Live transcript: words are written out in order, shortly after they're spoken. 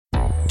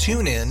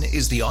TuneIn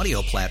is the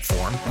audio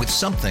platform with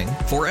something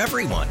for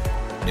everyone.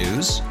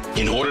 News.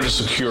 In order to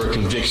secure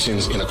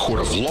convictions in a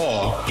court of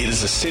law, it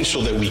is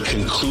essential that we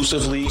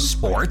conclusively.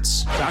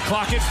 Sports. Shot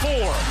clock at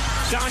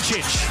 4.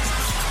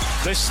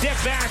 Doncic. The step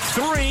back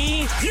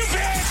 3. You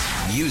bet.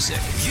 Music.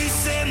 You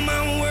set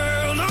my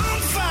world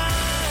on fire.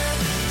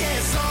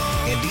 Yes,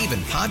 and even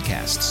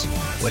podcasts.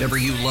 Whatever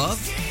you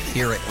love,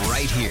 hear it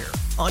right here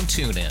on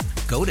TuneIn.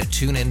 Go to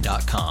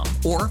TuneIn.com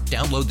or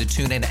download the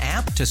TuneIn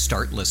app to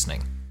start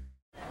listening.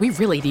 We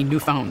really need new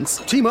phones.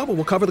 T-Mobile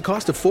will cover the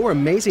cost of 4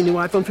 amazing new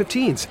iPhone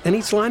 15s, and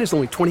each line is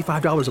only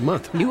 $25 a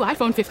month. New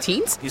iPhone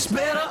 15s? it's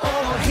better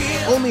over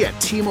here. Only at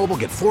T-Mobile,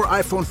 get 4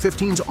 iPhone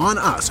 15s on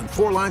us and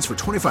 4 lines for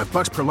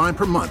 $25 per line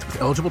per month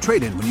with eligible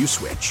trade-in when you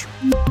switch.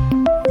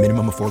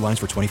 Minimum of 4 lines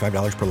for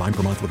 $25 per line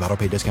per month with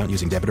autopay discount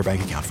using debit or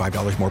bank account.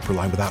 $5 more per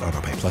line without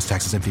autopay, plus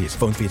taxes and fees.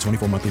 Phone fee at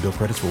 24 monthly bill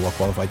credits for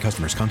well-qualified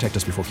customers. Contact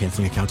us before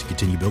canceling account to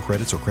continue bill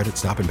credits or credit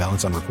stop and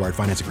balance on required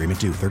finance agreement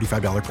due.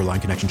 $35 per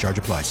line connection charge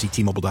applies. See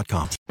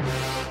T-Mobile.com.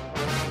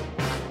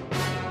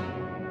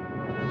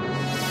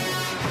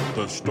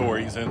 The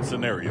stories and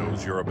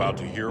scenarios you're about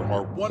to hear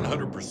are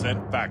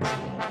 100%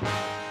 factual.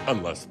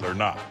 Unless they're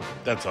not.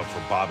 That's up for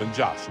Bob and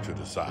Josh to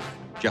decide.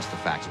 Just the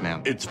facts,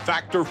 man. It's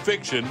Fact or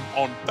Fiction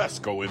on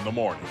Fesco in the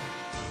Morning.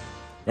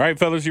 All right,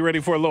 fellas, you ready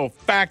for a little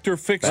Fact or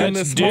Fiction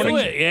this morning?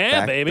 Let's do it. Yeah,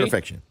 Fact baby. or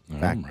fiction.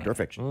 Fact or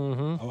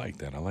fiction. I like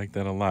that. I like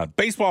that a lot.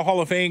 Baseball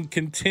Hall of Fame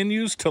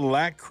continues to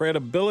lack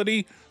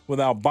credibility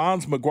without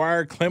Bonds,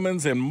 McGwire,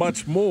 Clemens, and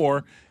much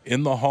more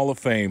in the Hall of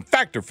Fame.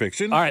 Fact or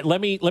fiction? All right,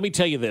 let me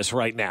tell you this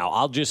right now.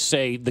 I'll just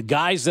say the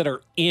guys that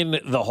are in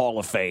the Hall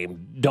of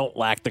Fame don't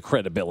lack the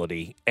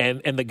credibility,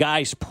 and the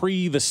guys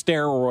pre the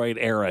steroid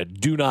era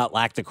do not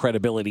lack the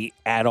credibility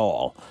at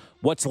all.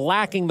 What's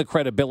lacking the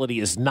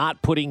credibility is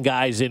not putting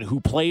guys in who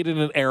played in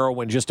an era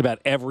when just about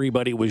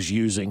everybody was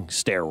using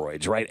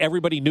steroids, right?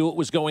 Everybody knew it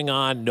was going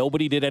on.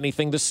 Nobody did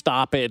anything to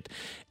stop it,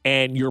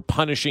 and you're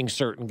punishing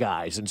certain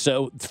guys. And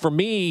so for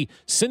me,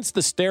 since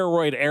the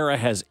steroid era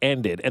has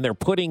ended and they're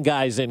putting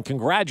guys in,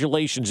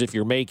 congratulations if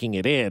you're making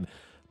it in.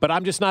 But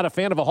I'm just not a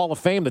fan of a Hall of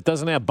Fame that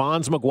doesn't have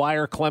Bonds,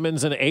 McGwire,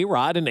 Clemens, and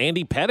A-Rod and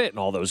Andy Pettitte and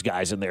all those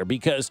guys in there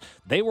because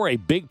they were a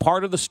big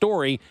part of the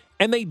story,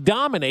 and they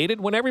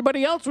dominated when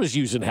everybody else was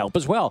using help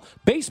as well.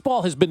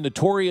 Baseball has been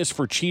notorious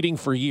for cheating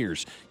for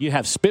years. You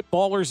have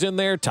spitballers in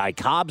there, Ty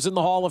Cobb's in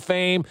the Hall of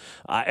Fame.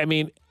 I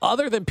mean,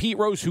 other than Pete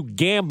Rose, who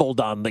gambled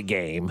on the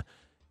game,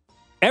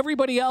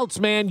 everybody else,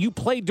 man, you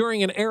played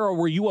during an era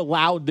where you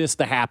allowed this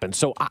to happen.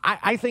 So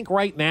I think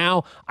right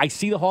now, I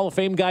see the Hall of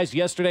Fame guys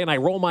yesterday, and I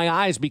roll my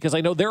eyes because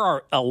I know there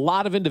are a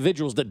lot of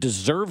individuals that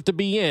deserve to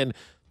be in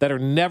that are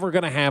never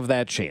going to have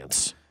that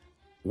chance.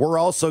 We're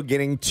also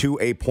getting to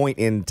a point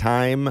in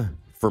time,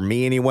 for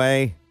me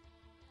anyway,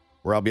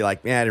 where I'll be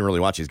like, I didn't really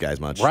watch these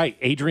guys much. Right.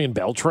 Adrian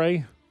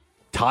Beltre,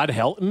 Todd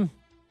Helton.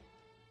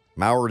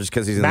 Maurer just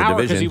because he's in the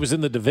division. because he was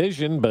in the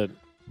division,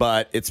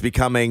 But it's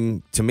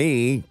becoming, to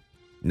me,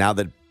 now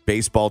that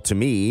baseball, to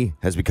me,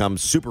 has become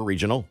super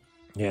regional.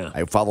 Yeah.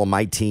 I follow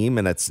my team,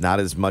 and it's not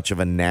as much of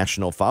a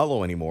national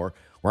follow anymore.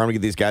 Where I'm going to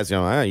get these guys,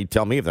 you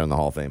tell me if they're in the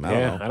Hall of Fame.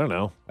 I don't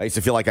know. I used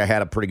to feel like I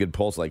had a pretty good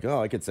pulse, like,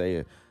 I could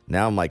say.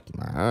 Now I'm like,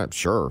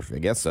 sure, I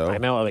guess so. I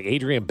know, like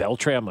Adrian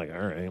Beltre, I'm like, all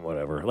right,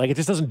 whatever. Like, it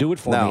just doesn't do it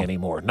for me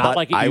anymore. Not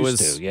like it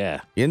used to,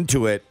 yeah.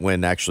 Into it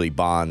when actually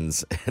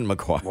Bonds and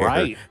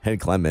McGwire and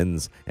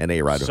Clemens and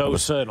A-Rod.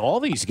 Sosa and all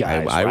these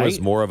guys, I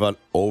was more of an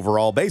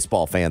overall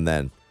baseball fan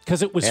then.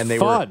 Because it was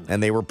fun.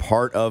 And they were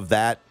part of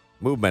that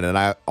movement. And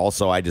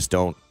I just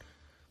don't,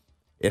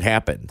 it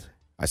happened.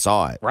 I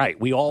saw it. Right.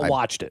 We all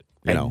watched it.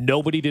 And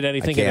nobody did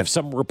anything. And if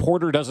some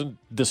reporter doesn't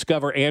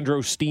discover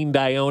Andros, Steen,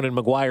 Dione, and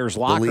McGuire's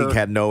locker. The league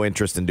had no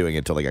interest in doing it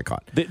until they got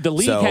caught. The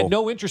league had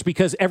no interest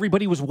because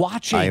everybody was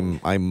watching.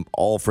 I'm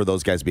all for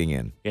those guys being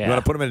in. Yeah. You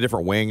want to put them in a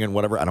different wing and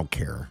whatever? I don't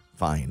care.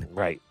 Fine.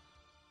 Right.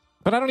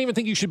 But I don't even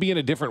think you should be in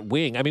a different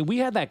wing. I mean, we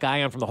had that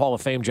guy on from the Hall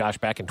of Fame, Josh,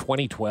 back in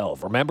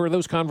 2012. Remember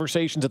those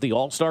conversations at the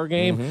All-Star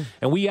game? Mm-hmm.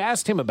 And we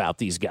asked him about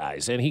these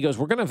guys. And he goes,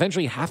 we're going to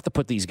eventually have to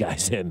put these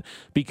guys in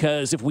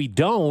because if we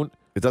don't,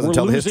 it doesn't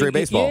tell the history of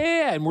baseball.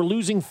 Yeah, and we're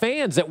losing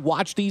fans that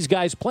watch these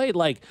guys play.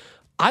 Like,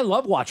 I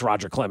love watching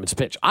Roger Clemens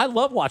pitch. I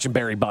love watching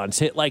Barry Bonds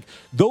hit. Like,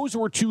 those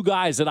were two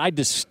guys that I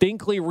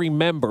distinctly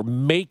remember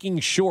making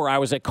sure I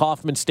was at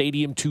Kauffman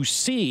Stadium to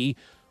see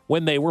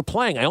when they were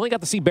playing. I only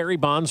got to see Barry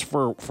Bonds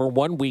for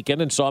one weekend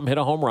and saw him hit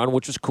a home run,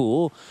 which was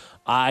cool.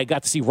 I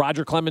got to see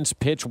Roger Clemens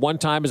pitch one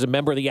time as a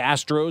member of the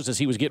Astros as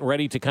he was getting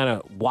ready to kind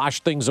of wash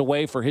things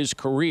away for his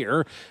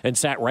career and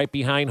sat right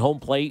behind home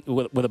plate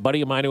with a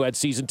buddy of mine who had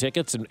season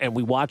tickets, and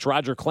we watched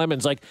Roger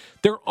Clemens. Like,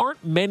 there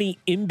aren't many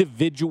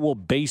individual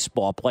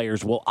baseball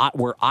players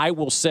where I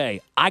will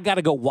say, I got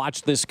to go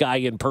watch this guy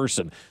in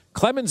person.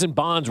 Clemens and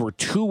Bonds were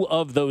two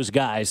of those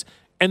guys.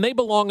 and they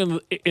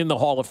belong in the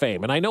Hall of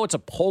Fame. And I know it's a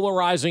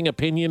polarizing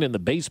opinion, and the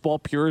baseball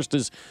purist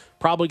is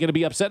probably going to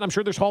be upset. I'm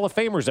sure there's Hall of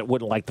Famers that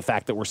wouldn't like the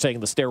fact that we're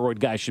saying the steroid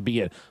guys should be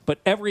in. But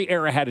every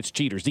era had its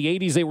cheaters. The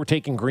 80s, they were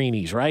taking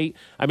greenies, right?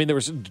 I mean, there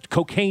was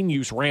cocaine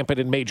use rampant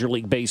in Major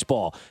League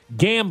Baseball,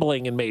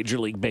 gambling in Major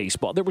League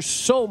Baseball. There was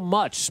so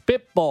much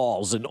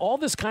spitballs and all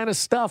this kind of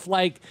stuff.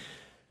 Like,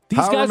 these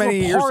guys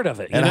were part of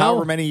it. And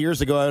however many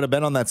years ago I would have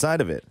been on that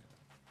side of it.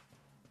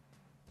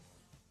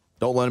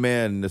 Don't let them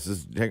in. This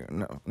is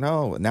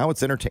no. Now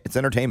it's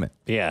entertainment.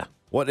 Yeah.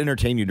 What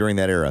entertained you during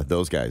that era?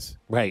 Those guys.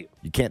 Right.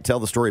 You can't tell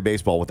the story of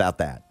baseball without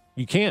that.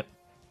 You can't.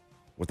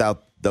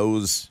 Without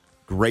those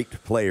great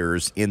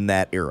players in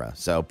that era.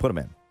 So put them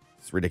in.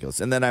 It's ridiculous.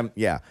 And then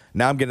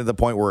now I'm getting to the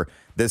point where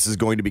this is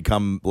going to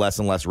become less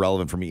and less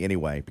relevant for me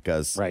anyway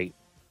because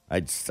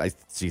I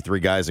see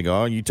three guys and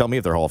go, oh, you tell me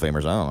if they're Hall of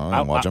Famers. I don't know. I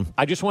don't watch them.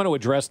 I just want to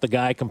address the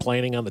guy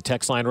complaining on the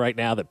text line right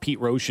now that Pete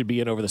Rose should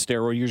be in over the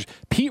steroid users.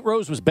 Pete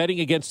Rose was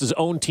betting against his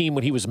own team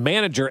when he was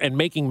manager and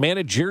making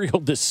managerial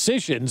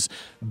decisions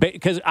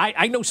because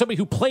I know somebody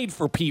who played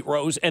for Pete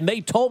Rose, and they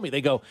told me,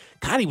 they go,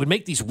 God, he would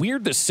make these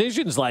weird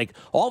decisions. Like,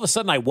 all of a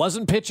sudden I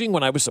wasn't pitching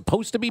when I was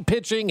supposed to be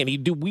pitching, and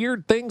he'd do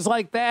weird things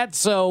like that.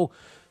 So...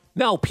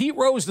 no, Pete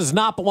Rose does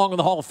not belong in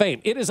the Hall of Fame.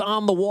 It is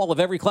on the wall of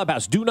every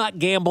clubhouse. Do not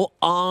gamble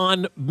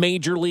on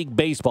Major League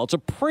Baseball. It's a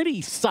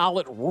pretty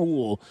solid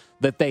rule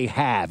that they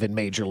have in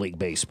Major League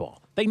Baseball.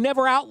 They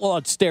never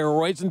outlawed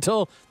steroids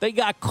until they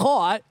got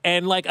caught,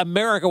 and like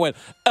America went,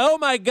 oh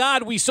my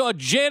God, we saw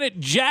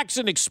Janet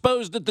Jackson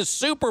exposed at the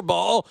Super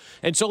Bowl,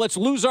 and so let's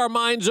lose our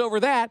minds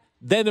over that.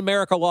 Then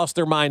America lost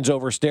their minds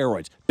over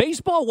steroids.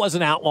 Baseball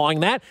wasn't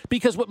outlawing that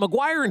because what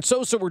McGwire and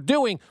Sosa were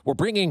doing were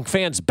bringing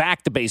fans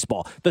back to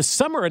baseball. The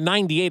summer of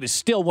 '98 is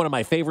still one of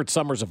my favorite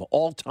summers of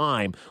all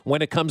time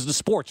when it comes to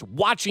sports.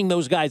 Watching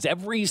those guys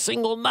every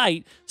single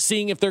night,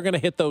 seeing if they're going to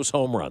hit those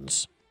home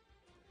runs.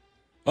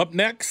 Up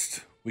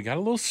next, we got a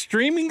little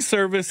streaming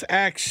service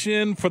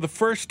action for the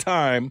first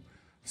time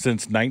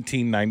since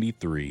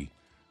 1993.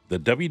 The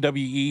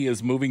WWE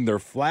is moving their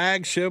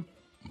flagship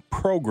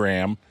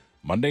program,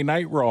 Monday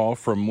Night Raw,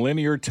 from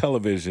linear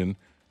television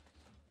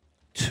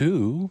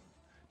to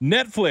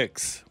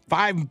Netflix.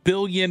 $5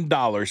 billion.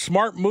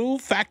 Smart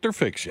move, fact or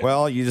fiction?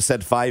 Well, you just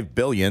said $5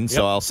 billion,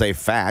 so I'll say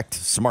fact.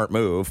 Smart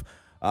move.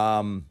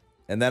 And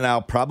then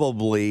I'll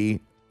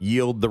probably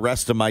yield the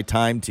rest of my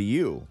time to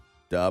you,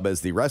 Dub,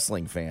 as the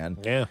wrestling fan.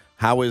 Yeah.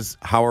 How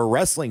are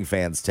wrestling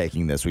fans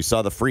taking this? We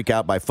saw the freak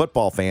out by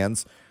football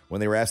fans when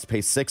they were asked to pay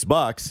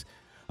 $6.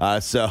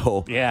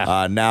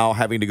 Now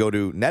having to go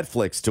to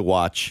Netflix to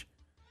watch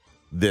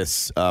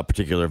this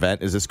particular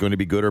event. Is this going to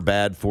be good or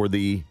bad for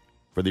the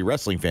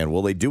wrestling fan?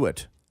 Will they do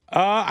it?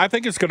 I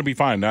think it's going to be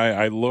fine.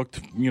 I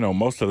looked,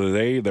 most of the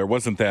day. There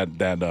wasn't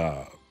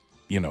that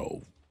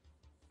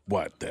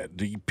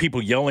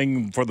people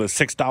yelling for the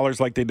 $6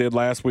 like they did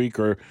last week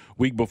or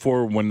week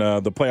before when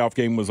the playoff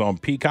game was on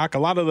Peacock. A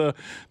lot of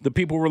the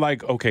people were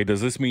like, okay,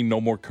 does this mean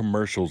no more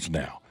commercials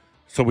now?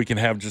 So we can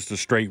have just a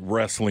straight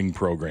wrestling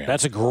program.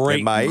 That's a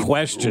great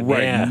question.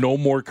 Right. Yeah. No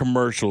more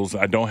commercials.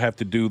 I don't have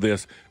to do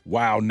this.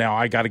 Wow, now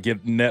I got to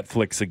get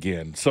Netflix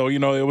again. So, it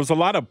was a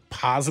lot of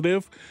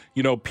positive,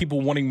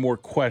 people wanting more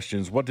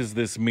questions. What does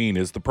this mean?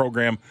 Is the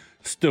program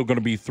still going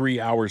to be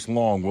 3 hours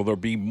long? Will there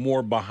be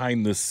more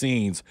behind the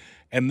scenes?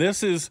 And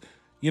this is,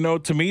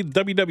 to me,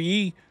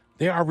 WWE,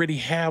 they already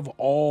have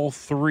all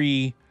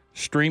three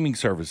streaming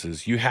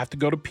services. You have to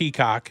go to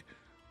Peacock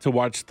to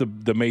watch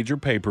the major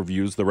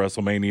pay-per-views, the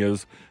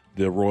WrestleManias,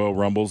 the Royal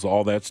Rumbles,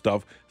 all that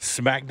stuff.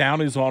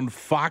 SmackDown is on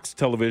Fox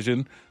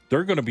Television.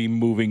 They're going to be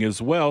moving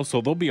as well,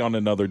 so they'll be on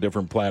another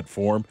different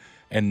platform.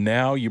 And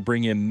now you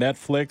bring in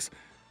Netflix.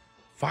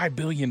 $5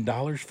 billion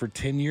for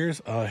 10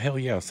 years? Hell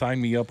yeah,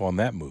 sign me up on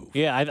that move.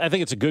 Yeah, I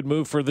think it's a good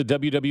move for the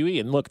WWE.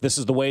 And look, this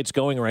is the way it's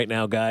going right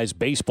now, guys.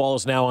 Baseball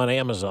is now on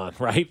Amazon,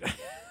 right?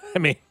 I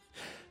mean,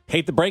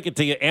 hate to break it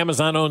to you,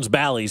 Amazon owns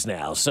Bally's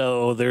now.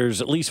 So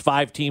there's at least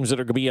 5 teams that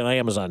are going to be on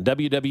Amazon.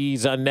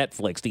 WWE's on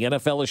Netflix. The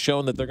NFL has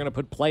shown that they're going to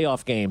put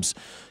playoff games,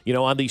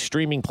 on these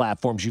streaming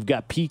platforms. You've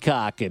got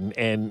Peacock and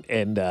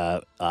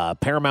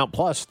Paramount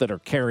Plus that are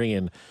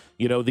carrying,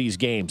 these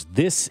games.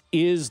 This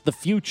is the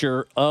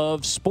future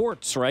of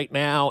sports right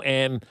now.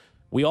 And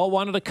we all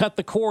wanted to cut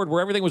the cord where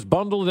everything was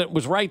bundled and it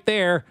was right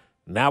there.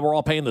 Now we're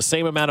all paying the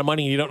same amount of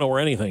money and you don't know where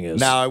anything is.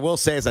 Now, I will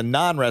say as a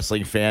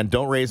non-wrestling fan,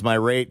 don't raise my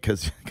rate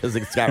because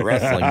it's got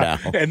wrestling now.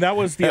 And that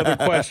was the other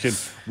question.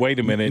 Wait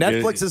a minute.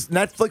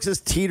 Netflix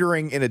is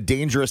teetering in a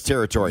dangerous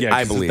territory,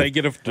 I believe. If they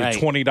get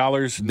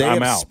 $20, they I'm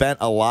have out. spent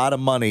a lot of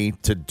money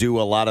to do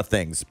a lot of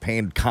things.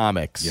 Paying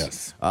comics.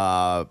 Yes.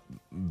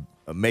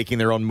 Making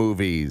their own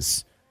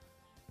movies.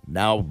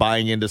 Now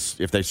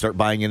if they start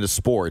buying into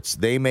sports,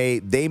 they may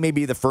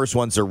be the first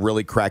ones to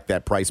really crack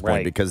that price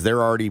point because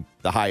they're already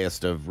the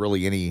highest of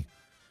really any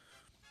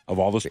of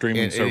all the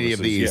streaming services. Any of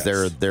these,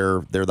 yes.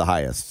 they're the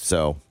highest.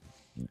 So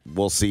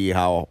we'll see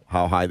how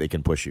high they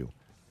can push you.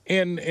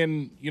 And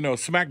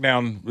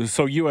SmackDown.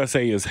 So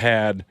USA has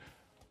had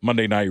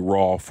Monday Night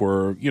Raw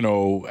for,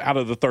 out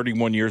of the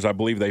 31 years, I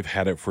believe they've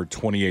had it for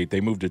 28.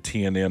 They moved to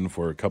TNN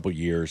for a couple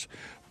years.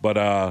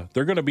 But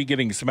they're going to be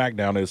getting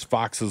SmackDown as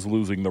Fox is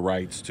losing the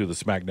rights to the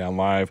SmackDown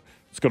Live.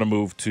 It's going to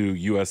move to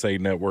USA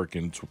Network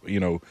in,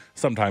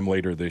 sometime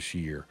later this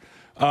year.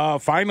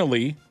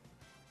 Finally,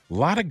 a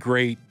lot of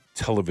great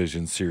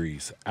television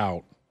series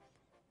out.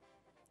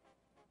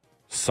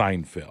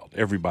 Seinfeld.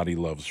 Everybody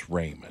loves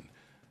Raymond.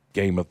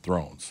 Game of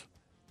Thrones.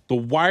 The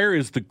Wire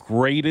is the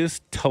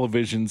greatest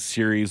television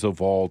series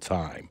of all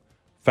time.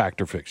 Fact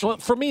or fiction? Well,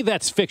 for me,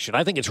 that's fiction.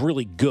 I think it's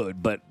really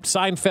good, but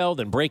Seinfeld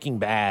and Breaking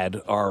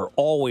Bad are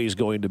always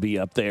going to be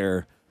up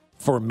there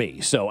for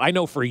me. So I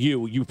know for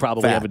you, you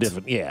probably have a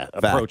different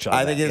approach on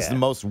that. I think it's the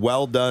most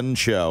well-done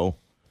show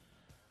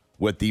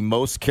with the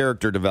most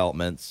character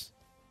developments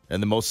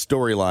and the most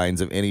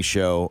storylines of any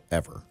show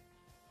ever.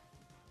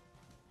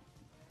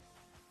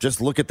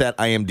 Just look at that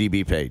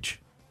IMDb page.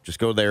 Just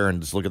go there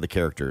and just look at the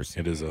characters.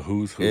 It is a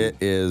who's who. It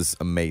is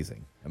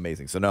amazing.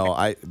 So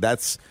no,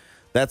 that's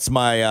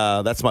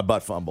my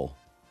butt fumble.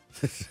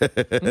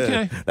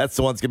 Okay. That's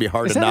the one that's gonna be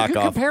hard is to knock off. Is that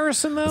a good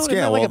comparison though?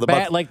 Yeah, well,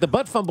 the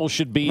butt fumble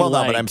should be no,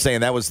 but I'm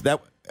saying that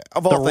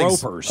of all the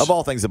things, Ropers. Of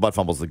all things, the butt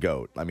fumble's the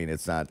GOAT. I mean,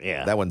 it's not.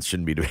 Yeah. That one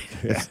shouldn't be doing.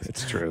 Yeah,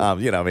 it's true.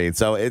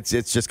 So it's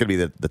just gonna be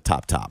the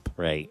top.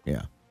 Right.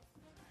 Yeah.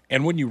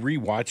 And when you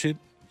rewatch it,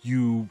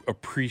 you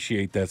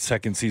appreciate that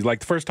second season.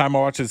 Like the first time I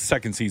watched it, the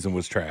second season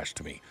was trash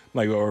to me.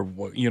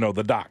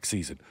 The Doc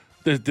season.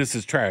 This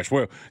is trash.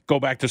 Well, go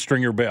back to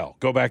Stringer Bell.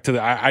 Go back to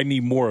I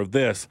need more of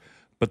this.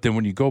 But then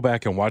when you go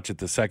back and watch it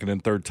the second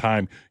and third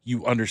time,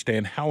 you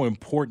understand how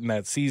important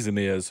that season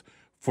is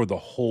for the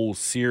whole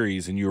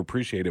series, and you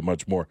appreciate it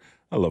much more.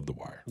 I love The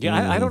Wire.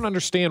 Yeah, I don't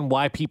understand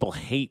why people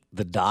hate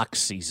the Doc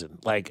season.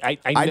 Like I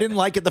didn't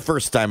like it the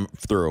first time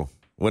through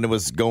when it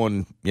was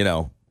going,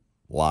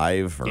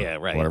 live or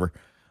whatever.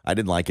 I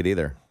didn't like it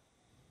either.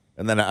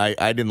 And then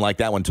I didn't like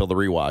that one until the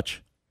rewatch.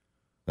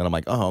 Then I'm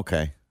like, oh,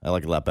 okay. I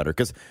like it a lot better.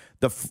 Because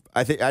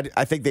I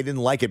think they didn't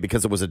like it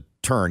because it was a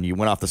turn. You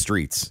went off the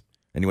streets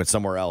and you went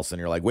somewhere else, and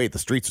you're like, wait, the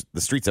streets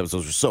episodes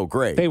were so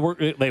great. They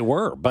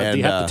were, but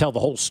you have to tell the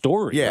whole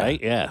story,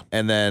 right? Yeah.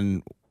 And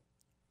then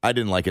I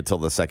didn't like it till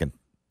the second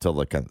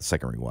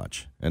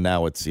rewatch. And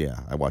now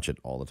I watch it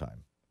all the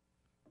time.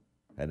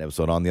 Had an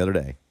episode on the other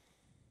day.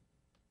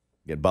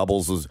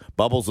 Bubbles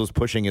was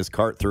pushing his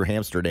cart through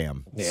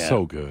Amsterdam. Yeah.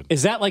 So good.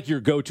 Is that like your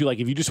go-to? Like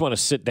if you just want to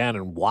sit down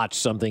and watch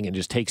something and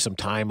just take some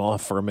time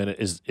off for a minute,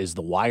 is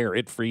The Wire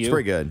it for you? It's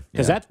pretty good.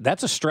 Because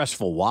that's a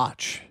stressful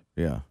watch.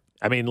 Yeah.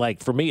 I mean,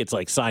 like for me, it's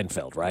like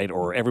Seinfeld, right?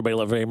 Or Everybody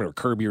Loves Raymond, or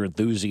Curb Your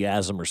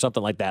Enthusiasm, or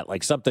something like that.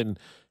 Like something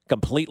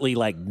completely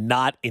like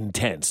not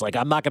intense. Like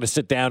I'm not going to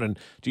sit down and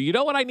do you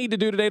know what I need to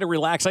do today to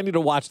relax? I need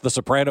to watch The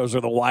Sopranos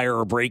or The Wire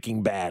or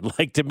Breaking Bad.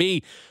 Like to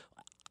me,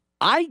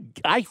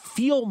 I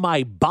feel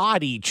my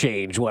body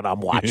change when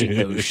I'm watching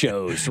those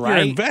shows, right?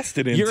 You're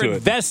invested into it. You're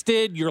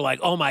invested. You're like,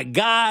 oh my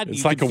God.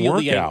 It's like a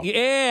workout.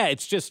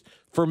 It's just,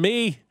 for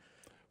me.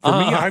 For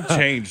me,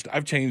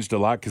 I've changed a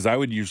lot because I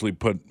would usually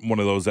put one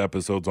of those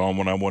episodes on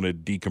when I want to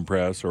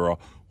decompress, or I'll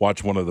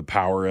watch one of the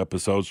Power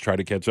episodes, try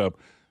to catch up.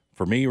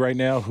 For me right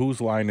now, whose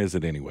line is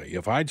it anyway?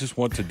 If I just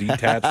want to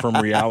detach from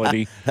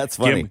reality, that's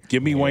funny.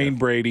 Give me Wayne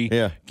Brady,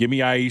 give me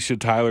Aisha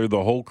Tyler,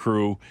 the whole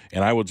crew,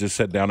 and I will just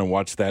sit down and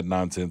watch that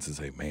nonsense and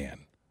say, man,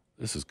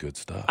 this is good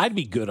stuff. I'd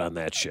be good on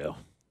that show.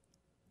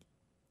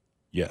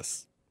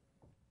 Yes.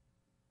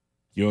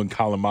 You and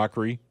Colin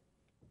Mockery?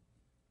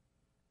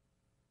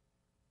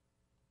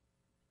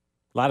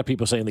 A lot of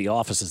people saying The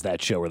Office is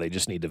that show where they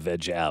just need to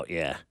veg out.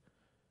 Yeah.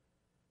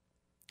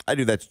 I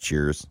do that to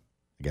Cheers.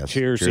 I guess.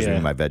 Cheers would be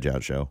my veg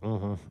out show.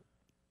 Mm-hmm.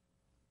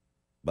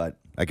 But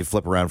I could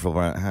flip around.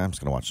 I'm just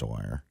going to watch The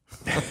Wire.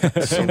 I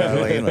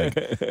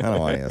don't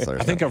want any of that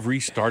I think I've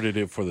restarted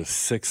it for the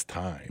 6th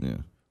time. Yeah.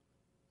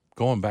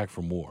 Going back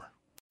for more.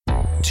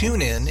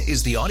 TuneIn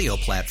is the audio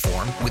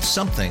platform with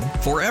something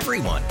for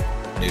everyone.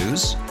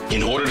 News.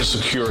 In order to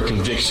secure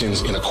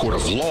convictions in a court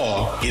of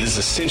law, it is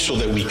essential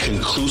that we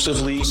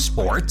conclusively.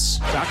 Sports.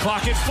 Shot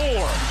clock at 4.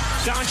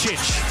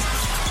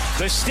 Doncic.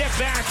 The step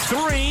back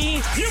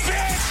 3. You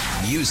bet.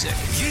 Music.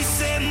 You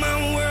set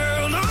my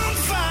world on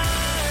fire.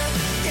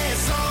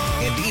 Yes,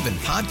 and even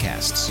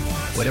podcasts.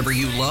 Whatever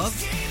you love,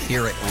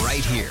 hear it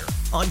right here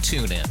on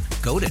TuneIn.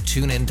 Go to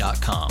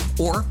TuneIn.com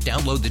or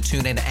download the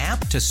TuneIn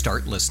app to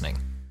start listening.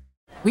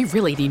 We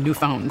really need new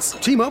phones.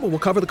 T-Mobile will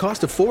cover the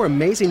cost of 4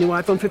 amazing new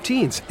iPhone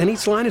 15s, and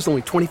each line is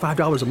only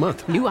 $25 a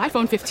month. New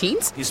iPhone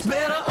 15s? It's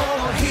better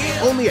over here.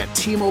 Only at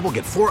T-Mobile,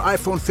 get 4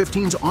 iPhone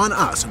 15s on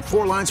us and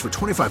 4 lines for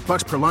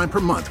 $25 per line per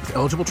month with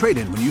eligible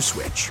trade-in when you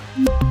switch.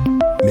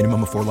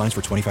 Minimum of 4 lines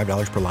for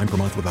 $25 per line per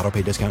month with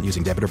autopay discount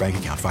using debit or bank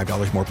account.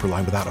 $5 more per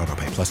line without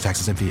autopay, plus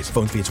taxes and fees.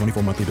 Phone fee at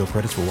 24 monthly bill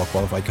credits for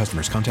well-qualified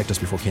customers. Contact us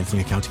before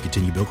canceling account to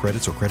continue bill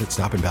credits or credit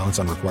stop and balance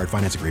on required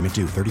finance agreement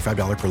due.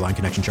 $35 per line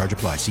connection charge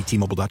applies. See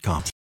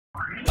T-Mobile.com.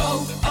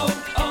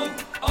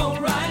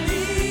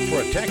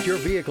 We're at Protect your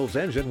vehicle's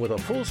engine with a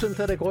full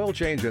synthetic oil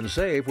change and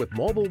save with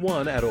Mobil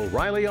 1 at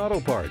O'Reilly Auto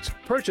Parts.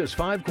 Purchase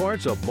 5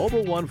 quarts of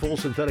Mobil 1 full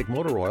synthetic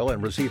motor oil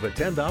and receive a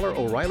 $10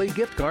 O'Reilly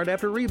gift card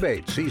after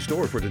rebate. See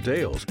store for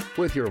details.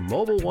 With your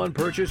Mobil 1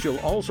 purchase, you'll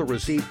also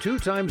receive 2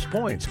 times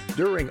points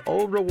during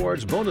O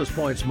Rewards Bonus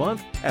Points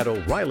Month at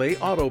O'Reilly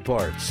Auto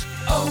Parts.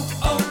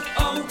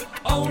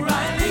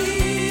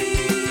 O'Reilly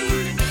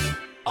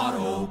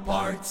Auto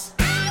Parts.